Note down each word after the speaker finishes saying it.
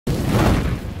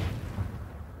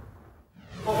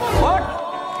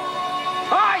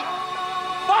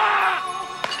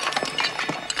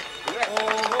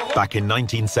Back in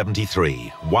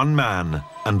 1973, one man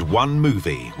and one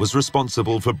movie was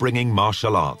responsible for bringing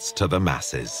martial arts to the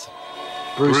masses.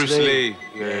 Bruce Lee.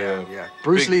 Yeah.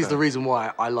 Bruce Lee is the reason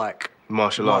why I like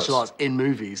martial arts in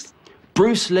movies.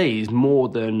 Bruce Lee is more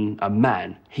than a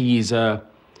man. He is an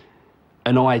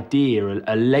idea,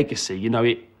 a legacy. You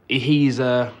know, he's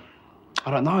a...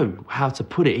 I don't know how to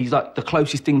put it. He's like the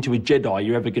closest thing to a Jedi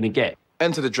you're ever going to get.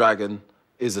 Enter the Dragon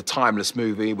is a timeless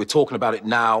movie. We're talking about it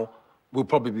now. We'll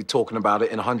probably be talking about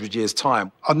it in 100 years'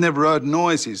 time. I'd never heard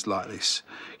noises like this.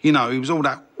 You know, it was all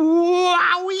that...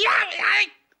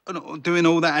 doing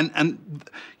all that, and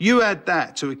you add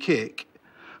that to a kick,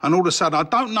 and all of a sudden, I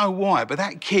don't know why, but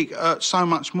that kick hurt so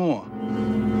much more.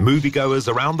 Moviegoers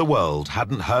around the world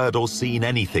hadn't heard or seen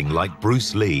anything like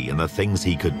Bruce Lee and the things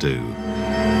he could do.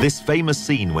 This famous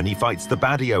scene when he fights the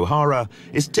baddie O'Hara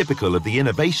is typical of the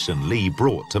innovation Lee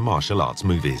brought to martial arts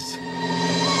movies.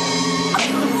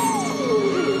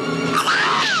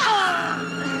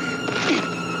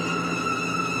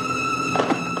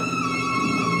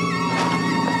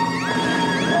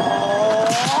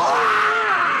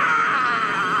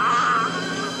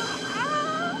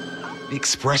 The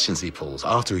expressions he pulls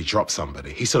after he drops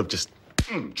somebody, he sort of just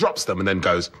drops them and then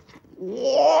goes,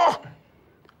 "Whoa!"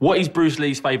 What is Bruce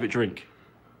Lee's favourite drink?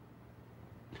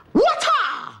 Water!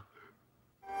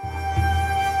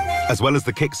 As well as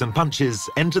the kicks and punches,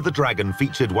 Enter the Dragon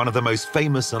featured one of the most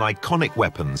famous and iconic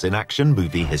weapons in action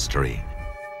movie history.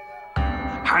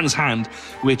 Han's Hand,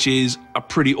 which is a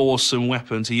pretty awesome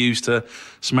weapon to use to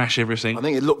smash everything. I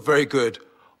think it looked very good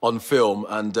on film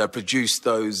and produced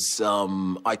those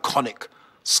iconic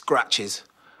scratches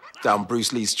down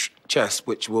Bruce Lee's chest,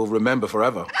 which we'll remember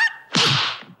forever.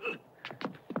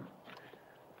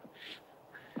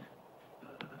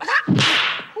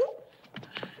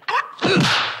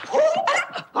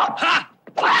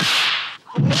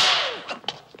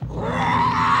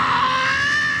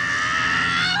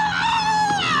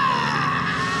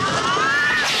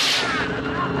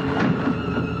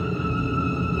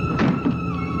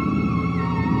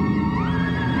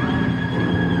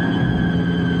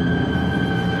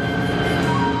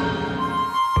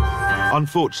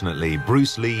 Unfortunately,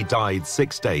 Bruce Lee died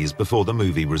 6 days before the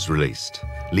movie was released,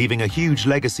 leaving a huge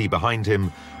legacy behind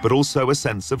him, but also a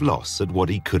sense of loss at what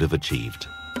he could have achieved.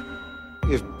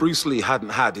 If Bruce Lee hadn't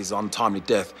had his untimely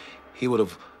death, he would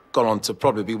have gone on to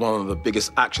probably be one of the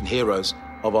biggest action heroes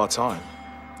of our time.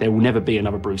 There will never be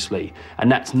another Bruce Lee,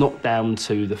 and that's not down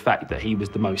to the fact that he was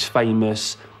the most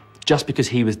famous, just because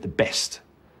he was the best,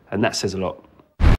 and that says a lot.